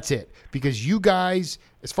 That's it, because you guys,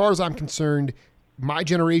 as far as I'm concerned, my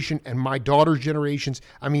generation and my daughter's generations,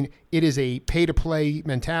 I mean, it is a pay-to-play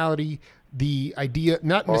mentality. The idea,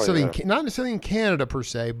 not necessarily in Canada per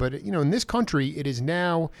se, but in this country, it is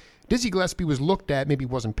now. Dizzy Gillespie was looked at, maybe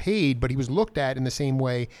wasn't paid, but he was looked at in the same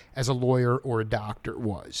way as a lawyer or a doctor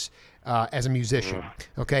was, as a musician.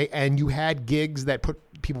 Okay, and you had gigs that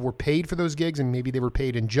people were paid for those gigs, and maybe they were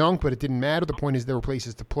paid in junk, but it didn't matter. The point is there were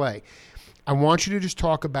places to play. I want you to just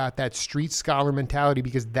talk about that street scholar mentality,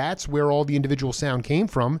 because that's where all the individual sound came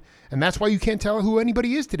from, and that's why you can't tell who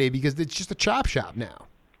anybody is today, because it's just a chop shop now.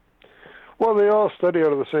 Well, they all study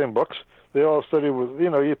out of the same books. They all study with,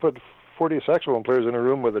 you put 40 saxophone players in a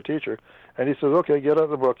room with a teacher, and he says, okay, get out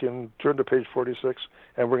the book and turn to page 46,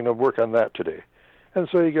 and we're going to work on that today. And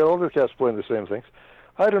so you get all the cats playing the same things.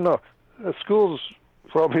 I don't know. Schools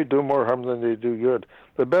probably do more harm than they do good.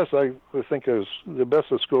 The best I think is the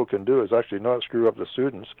best a school can do is actually not screw up the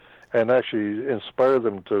students and actually inspire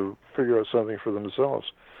them to figure out something for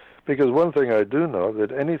themselves. Because one thing I do know,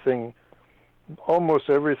 that almost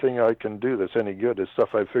everything I can do that's any good is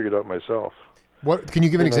stuff I figured out myself. What can you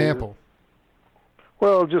give an example?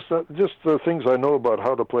 Well, just the things I know about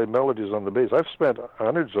how to play melodies on the bass. I've spent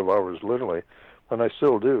hundreds of hours, literally, and I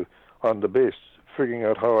still do, on the bass, figuring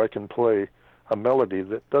out how I can play a melody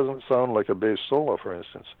that doesn't sound like a bass solo, for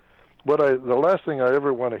instance. The last thing I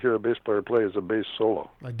ever want to hear a bass player play is a bass solo.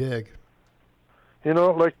 I dig.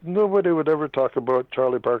 Like nobody would ever talk about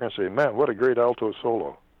Charlie Parker and say, "Man, what a great alto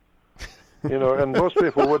solo." And most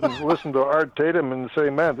people wouldn't listen to Art Tatum and say,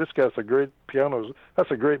 "Man, this guy's a great piano. That's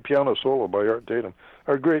a great piano solo by Art Tatum,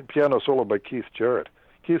 or a great piano solo by Keith Jarrett."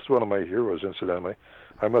 Keith's one of my heroes, incidentally.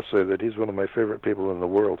 I must say that he's one of my favorite people in the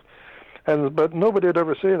world. But nobody would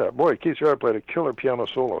ever say that. Boy, Keith Jarrett played a killer piano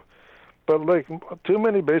solo. But like too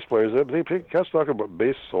many bass players, they can't talk about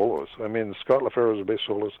bass solos. I mean, Scott LaFaro's a bass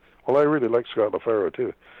soloist. Well, I really like Scott LaFaro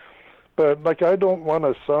too. But like, I don't want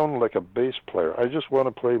to sound like a bass player. I just want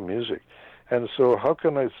to play music. And so how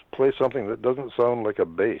can I play something that doesn't sound like a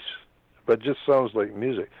bass, but just sounds like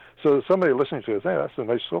music? So somebody listening to it, hey, that's a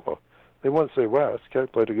nice solo. They won't say, wow, this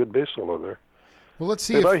cat played a good bass solo there. Well, let's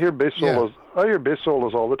see. I hear bass solos. Yeah. I hear bass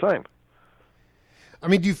solos all the time. I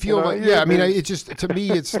mean, do you feel like, yeah, I mean, it's just, to me,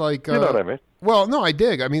 it's like... you know what I mean? Well, no, I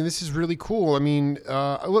dig. I mean, this is really cool. I mean,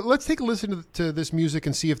 let's take a listen to this music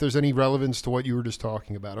and see if there's any relevance to what you were just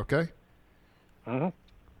talking about, okay? Mm-hmm.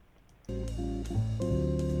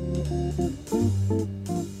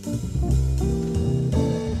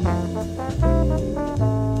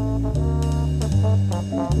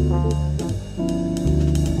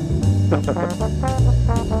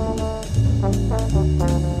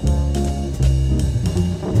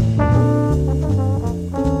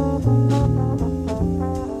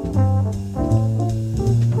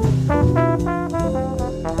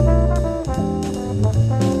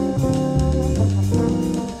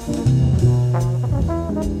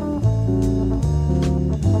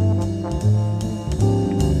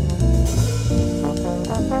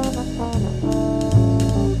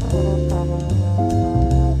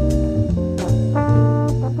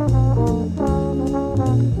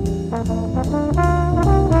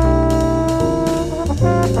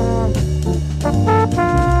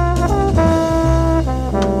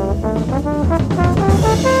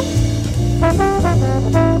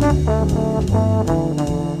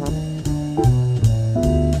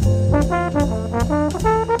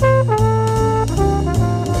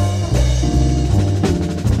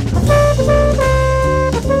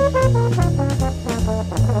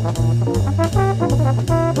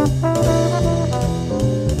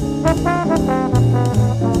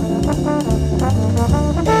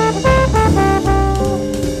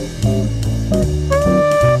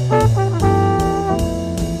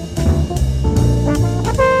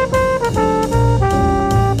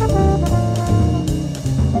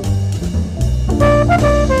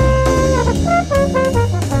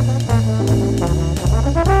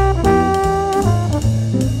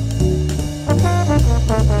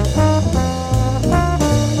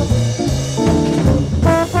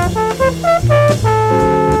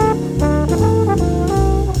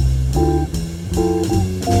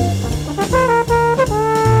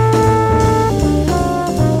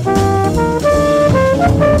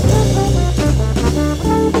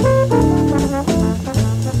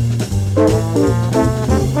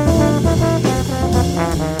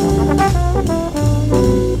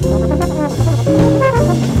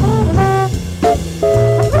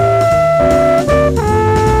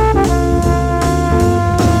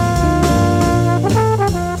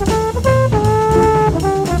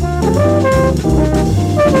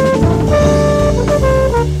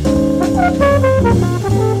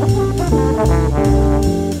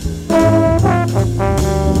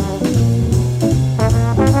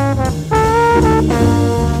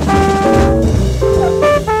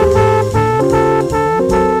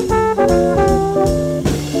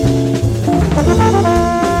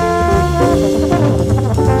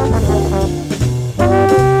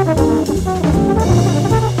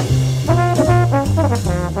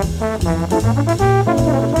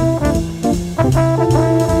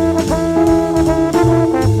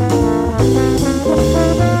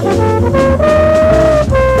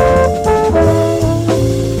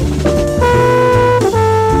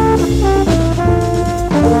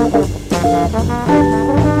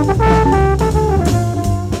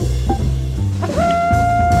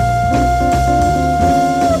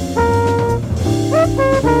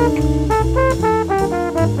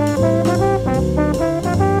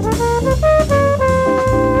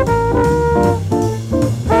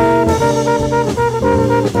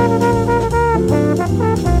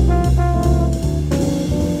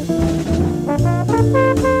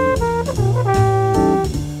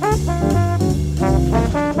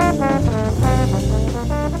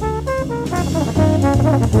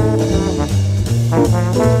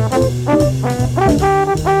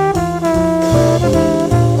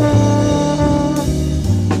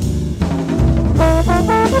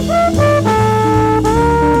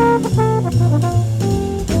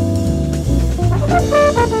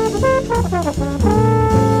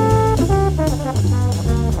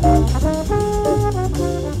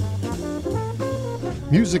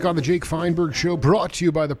 Music on the Jake Feinberg Show, brought to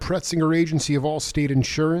you by the Pretzinger Agency of Allstate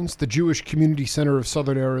Insurance, the Jewish Community Center of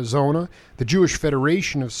Southern Arizona, the Jewish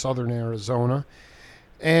Federation of Southern Arizona,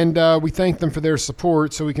 and we thank them for their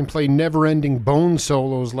support so we can play never-ending bone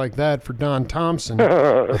solos like that for Don Thompson.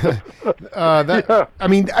 I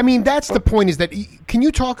mean, that's the point, is that, can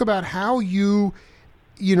you talk about how you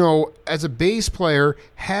as a bass player,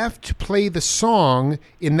 have to play the song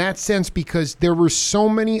in that sense, because there were so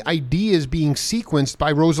many ideas being sequenced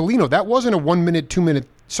by Rosalino. That wasn't a 1 minute, 2 minute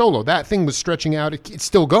solo. That thing was stretching out. It's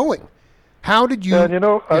still going. How did you? And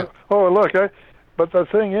but the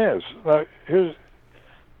thing is,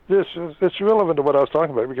 it's relevant to what I was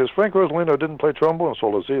talking about, because Frank Rosalino didn't play trombone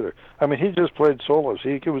solos either. I mean, he just played solos.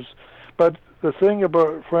 But the thing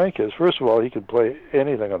about Frank is, first of all, he could play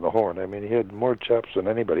anything on the horn. I mean, he had more chops than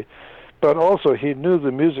anybody. But also, he knew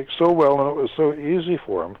the music so well, and it was so easy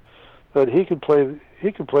for him that he could play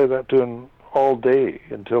that tune all day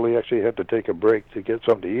until he actually had to take a break to get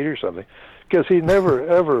something to eat or something, because he never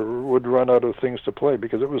ever would run out of things to play,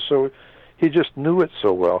 because he just knew it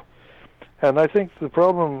so well. And I think the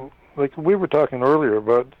problem, like we were talking earlier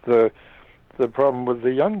about the problem with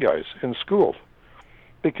the young guys in school.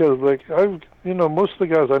 Because, most of the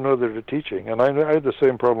guys I know that are teaching, and I had the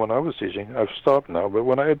same problem when I was teaching. I've stopped now, but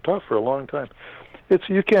when I had taught for a long time,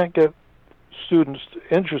 you can't get students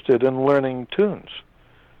interested in learning tunes.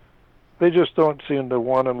 They just don't seem to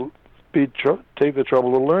want to take the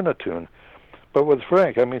trouble to learn a tune. But with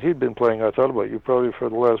Frank, I mean, he'd been playing I Thought About You probably for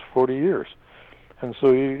the last 40 years. And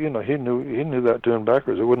so, he knew that tune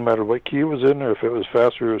backwards. It wouldn't matter what key it was in, or if it was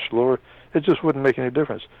faster or slower. It just wouldn't make any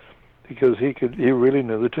difference, because he really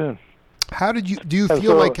knew the tune. How do you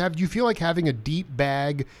feel like having a deep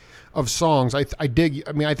bag of songs? I dig.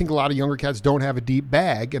 I mean, I think a lot of younger cats don't have a deep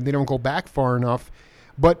bag, and they don't go back far enough.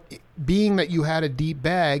 But being that you had a deep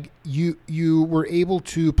bag, you were able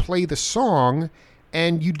to play the song,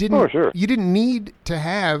 and you didn't. Oh, sure. You didn't need to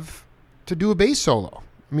do a bass solo.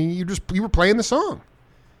 I mean, you were playing the song.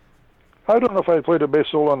 I don't know if I played a bass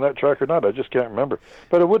solo on that track or not. I just can't remember.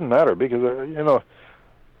 But it wouldn't matter, because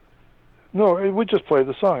no, we just play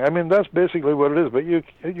the song. I mean, that's basically what it is. But you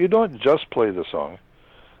don't just play the song,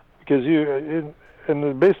 because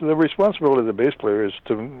the responsibility of the bass player is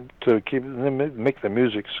to make the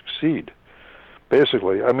music succeed.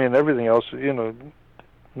 Basically, I mean, everything else,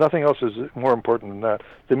 nothing else is more important than that.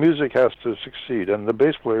 The music has to succeed, and the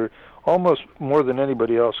bass player, almost more than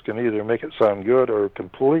anybody else, can either make it sound good or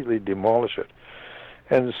completely demolish it.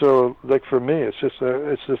 And so, like for me, it's just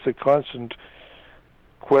a constant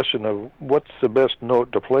question of what's the best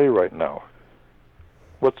note to play right now.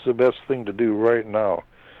 What's the best thing to do right now?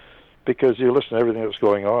 Because you listen to everything that's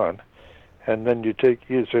going on, and then you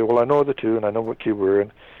say, well, I know the tune, I know what key we're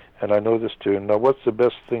in, and I know this tune. Now, what's the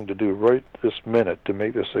best thing to do right this minute to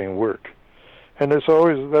make this thing work? And it's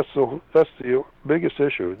always that's the biggest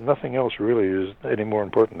issue. Nothing else really is any more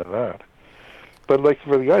important than that. But like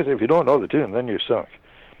for the guys, if you don't know the tune, then you're sunk.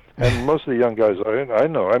 And most of the young guys I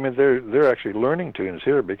know, I mean, they're actually learning tunes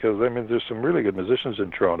here, because I mean, there's some really good musicians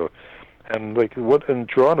in Toronto, and like what in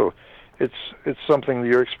Toronto, it's something that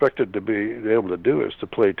you're expected to be able to do, is to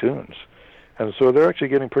play tunes, and so they're actually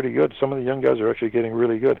getting pretty good. Some of the young guys are actually getting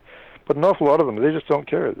really good, but an awful lot of them, they just don't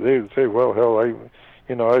care. They say, well, hell, I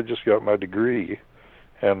just got my degree,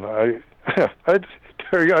 and I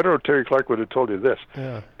don't know, Terry Clark would have told you this.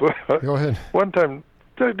 Yeah. But go ahead. One time.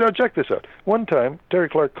 Now check this out. One time, Terry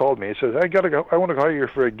Clark called me. He says, I want to hire you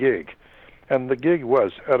for a gig. And the gig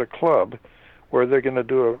was at a club where they're going to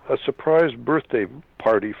do a surprise birthday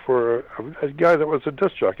party for a guy that was a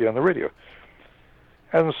disc jockey on the radio.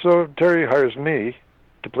 And so Terry hires me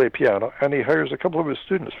to play piano, and he hires a couple of his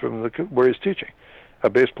students from where he's teaching, a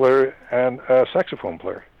bass player and a saxophone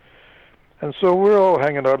player. And so we're all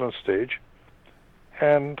hanging out on stage,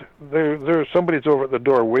 and there's somebody's over at the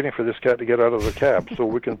door waiting for this cat to get out of the cab so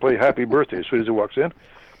we can play Happy Birthday as soon as he walks in.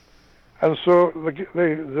 And so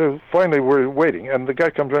they finally we're waiting, and the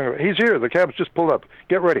guy comes running. He's here. The cab's just pulled up.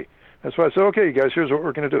 Get ready. And so I said, okay, you guys, here's what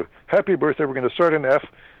we're going to do. Happy Birthday. We're going to start in F,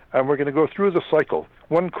 and we're going to go through the cycle,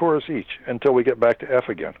 one chorus each, until we get back to F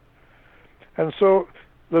again. And so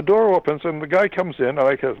the door opens, and the guy comes in, and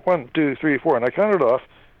I count 1, 2, 3, 4, and I counted off,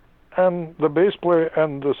 and the bass player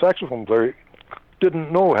and the saxophone player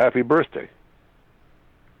didn't know Happy Birthday.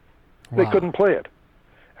 Wow. They couldn't play it.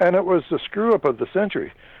 And it was the screw-up of the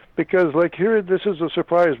century, because, like, here, this is a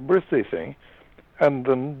surprise birthday thing, and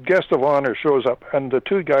the guest of honor shows up, and the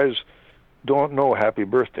two guys don't know Happy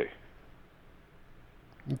Birthday.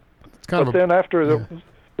 But then after it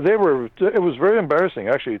was very embarrassing,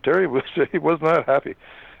 actually. Terry he was not happy.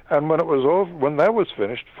 And when it was over, when that was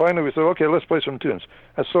finished, finally we said, okay, let's play some tunes.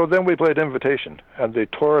 And so then we played Invitation, and they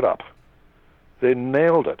tore it up. They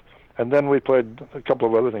nailed it. And then we played a couple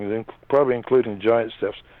of other things, probably including Giant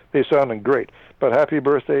Steps. They sounded great. But Happy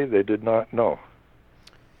Birthday, they did not know.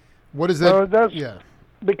 What is that? That's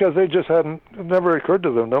because they just it never occurred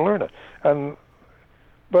to them to learn it.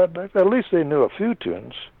 But at least they knew a few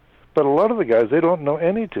tunes. But a lot of the guys, they don't know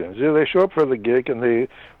any tunes. They show up for the gig, and they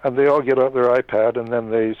all get out their iPad, and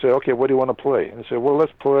then they say, okay, what do you want to play? And they say, well,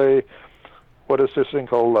 let's play, what is this thing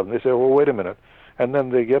called Love? And they say, well, wait a minute. And then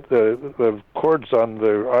they get the chords on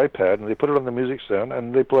their iPad, and they put it on the music stand,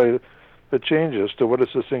 and they play the changes to what is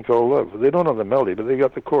this thing called Love. They don't know the melody, but they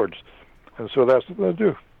got the chords. And so that's what they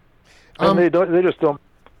do. And they just don't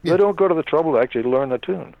go to the trouble to actually learn the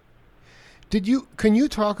tune. Can you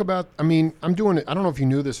talk about, I mean, I'm doing it, I don't know if you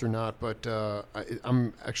knew this or not, but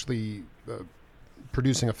I'm actually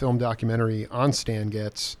producing a film documentary on Stan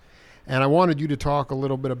Getz, and I wanted you to talk a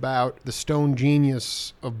little bit about the stone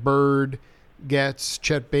genius of Bird, Getz,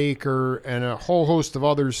 Chet Baker, and a whole host of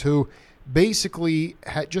others who basically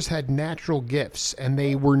just had natural gifts, and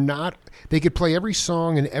they could play every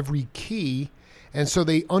song in every key. And so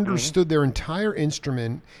they understood their entire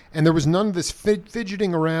instrument, and there was none of this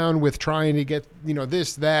fidgeting around with trying to get,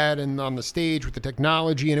 this, that, and on the stage with the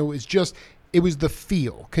technology. And it was the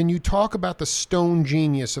feel. Can you talk about the stone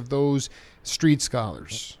genius of those street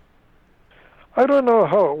scholars? I don't know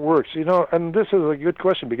how it works, and this is a good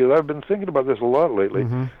question because I've been thinking about this a lot lately.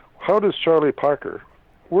 Mm-hmm. How does Charlie Parker,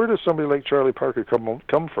 where does somebody like Charlie Parker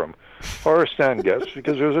come from? Or Stan Getz,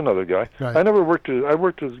 because there's another guy. Right. I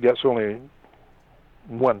worked with Getz only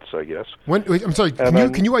once, I guess. I'm sorry.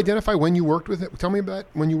 Can you identify when you worked with it? Tell me about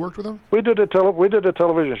when you worked with him. We did a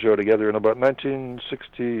television show together in about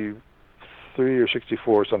 1963 or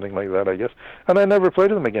 64, something like that, I guess. And I never played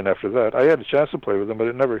with him again after that. I had a chance to play with him, but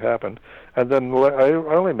it never happened. And then I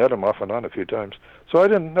only met him off and on a few times. So I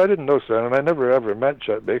didn't know Stan, and I never ever met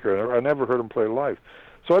Chet Baker. I never heard him play live.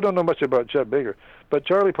 So I don't know much about Chet Baker. But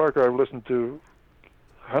Charlie Parker, I've listened to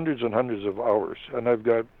hundreds and hundreds of hours, and I've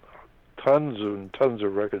got tons and tons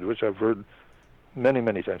of records, which I've heard many,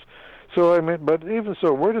 many times. So, but even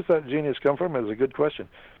so, where does that genius come from is a good question.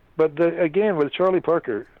 But again, with Charlie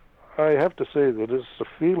Parker, I have to say that it's a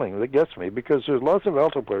feeling that gets me, because there's lots of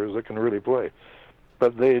alto players that can really play,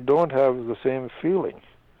 but they don't have the same feeling.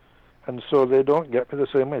 And so they don't get me the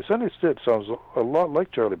same way. Sonny Stitt sounds a lot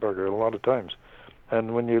like Charlie Parker a lot of times.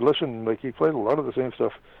 And when you listen, like, he played a lot of the same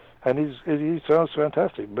stuff, and he sounds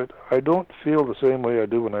fantastic, but I don't feel the same way I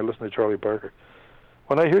do when I listen to Charlie Parker.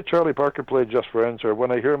 When I hear Charlie Parker play Just Friends, or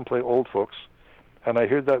when I hear him play Old Folks, and I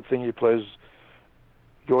hear that thing he plays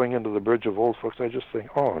going into the bridge of Old Folks, I just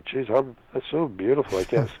think, oh, geez, that's so beautiful, I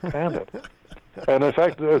can't stand it. And in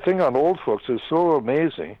fact, the thing on Old Folks is so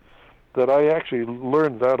amazing that I actually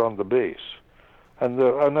learned that on the bass. And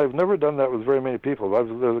I've never done that with very many people.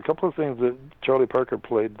 There's a couple of things that Charlie Parker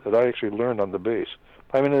played that I actually learned on the bass.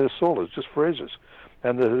 In his solos, just phrases.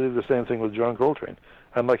 And they did the same thing with John Coltrane.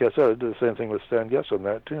 And like I said, I did the same thing with Stan Getz on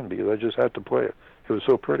that tune, because I just had to play it. It was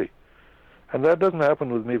so pretty. And that doesn't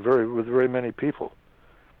happen with me with very many people.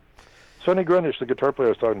 Sonny Grunish, the guitar player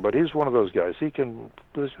I was talking about, he's one of those guys. He can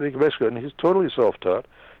basically, and he's totally self-taught.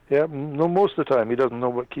 Yeah, no, most of the time he doesn't know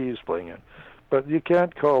what key he's playing in. But you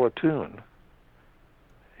can't call a tune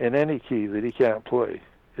in any key that he can't play.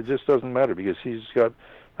 It just doesn't matter, because he's got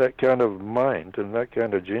that kind of mind and that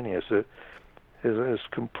kind of genius. It is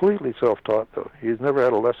completely self-taught, though. He's never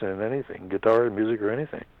had a lesson in anything, guitar, music, or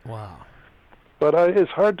anything. Wow. But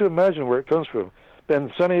it's hard to imagine where it comes from.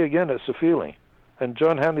 And Sonny, again, it's a feeling. And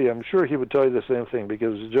John Handy, I'm sure he would tell you the same thing,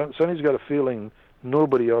 because Sonny's got a feeling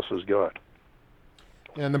nobody else has got.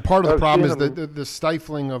 And then part of the problem is the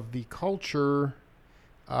stifling of the culture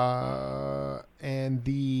and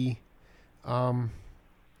the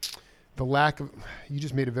lack of. You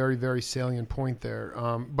just made a very, very salient point there.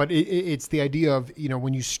 But it's the idea of,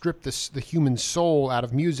 when you strip the human soul out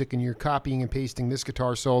of music and you're copying and pasting this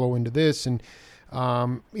guitar solo into this, and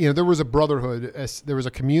there was a brotherhood, there was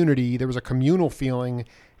a community, there was a communal feeling,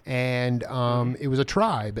 and it was a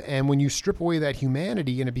tribe. And when you strip away that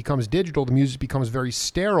humanity and it becomes digital, the music becomes very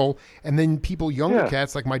sterile. And then younger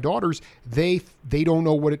cats like my daughters, they don't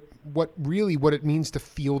know what it means to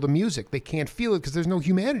feel the music. They can't feel it because there's no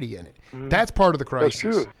humanity in it. That's part of the crisis.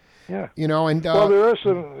 That's true. Yeah. And well, there are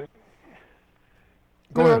some.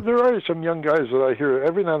 There are some young guys that I hear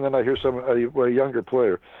every now and then. I hear a younger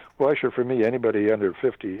player. Well, actually, for me, anybody under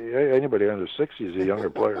 50, anybody under 60 is a younger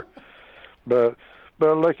player. But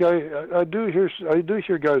like I do hear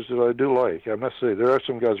guys that I do like. I must say there are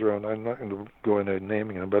some guys around. I'm not going to go into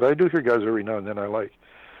naming them, but I do hear guys every now and then I like.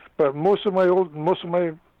 But most of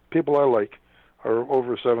my people I like are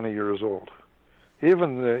over 70 years old.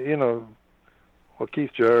 Even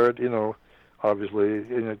Keith Jarrett,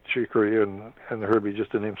 obviously, Chick Corea and Herbie,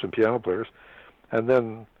 just to name some piano players, and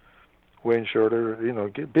then Wayne Shorter.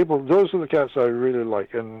 People. Those are the cats I really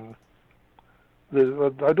like, and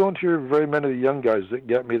I don't hear very many of the young guys that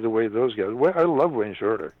get me the way those guys. I love Wayne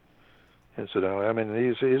Shorter, incidentally. I mean,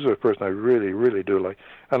 he's a person I really, really do like,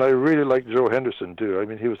 and I really like Joe Henderson too. I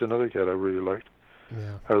mean, he was another cat I really liked.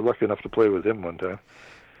 Yeah. I was lucky enough to play with him one time.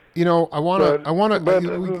 I want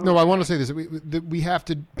to say this. We have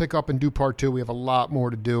to pick up and do part 2. We have a lot more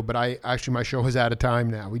to do, but my show is out of time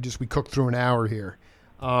now. We cooked through an hour here.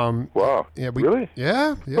 Wow. Yeah. Really?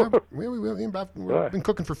 Yeah. We've been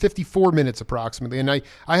cooking for 54 minutes approximately, and I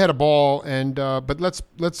had a ball. And but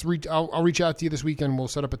let's reach. I'll reach out to you this weekend. We'll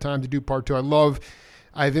set up a time to do part 2.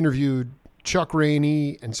 I've interviewed Chuck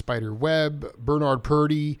Rainey and Spider Webb, Bernard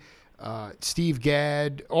Purdy, Steve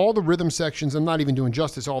Gadd, all the rhythm sections. I'm not even doing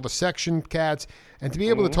justice. All the section cats, and to be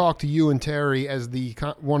able to talk to you and Terry as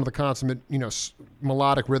one of the consummate,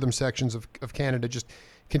 melodic rhythm sections of Canada just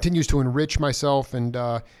continues to enrich myself. And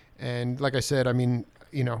like I said, I mean,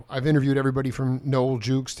 I've interviewed everybody from Noel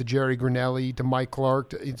Jukes to Jerry Granelli to Mike Clark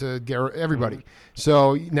to Garrett, everybody.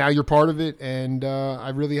 So now you're part of it, and I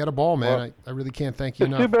really had a ball, man. Well, I really can't thank you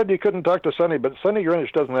enough. It's too bad you couldn't talk to Sonny, but Sonny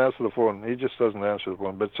Greenwich doesn't answer the phone. He just doesn't answer the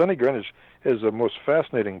phone. But Sonny Greenwich is the most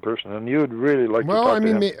fascinating person, and you'd really like to talk to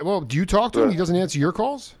him. Do you talk to him? He doesn't answer your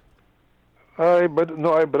calls?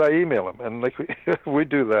 But I email him, and we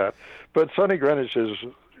do that. But Sonny Greenwich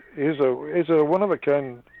is a one of a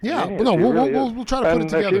kind. Yeah, genius. We'll try to put it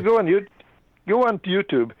together. If you go on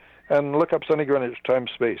YouTube and look up Sonny Greenwich Time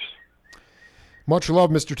Space. Much love,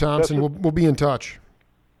 Mr. Thompson. We'll be in touch.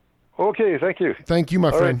 Okay, thank you. Thank you,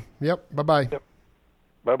 my friend. Right. Yep. Bye-bye. Yep.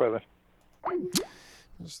 Bye-bye then.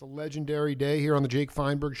 It's a legendary day here on the Jake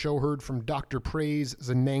Feinberg Show. Heard from Dr. Praise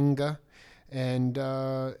Zanenga. And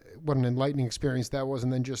what an enlightening experience that was.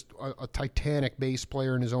 And then just a titanic bass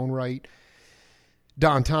player in his own right.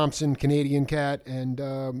 Don Thompson, Canadian cat, and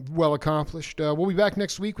well accomplished. We'll be back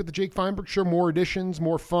next week with the Jake Feinberg Show. More editions,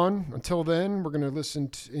 more fun. Until then, we're going to listen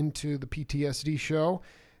into the PTSD show.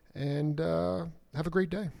 And have a great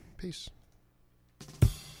day. Peace.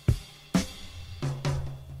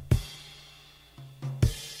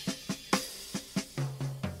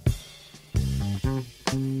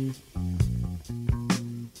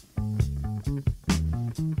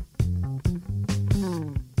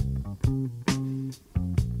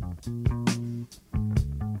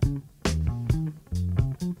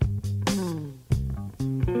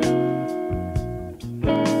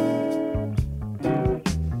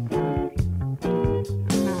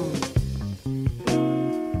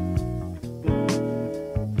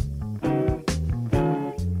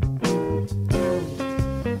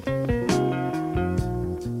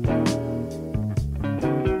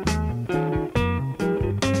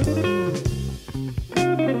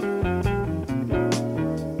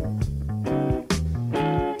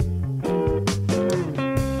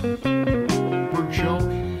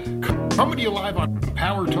 Coming to you live on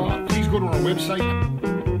Power Talk. Please go to our website,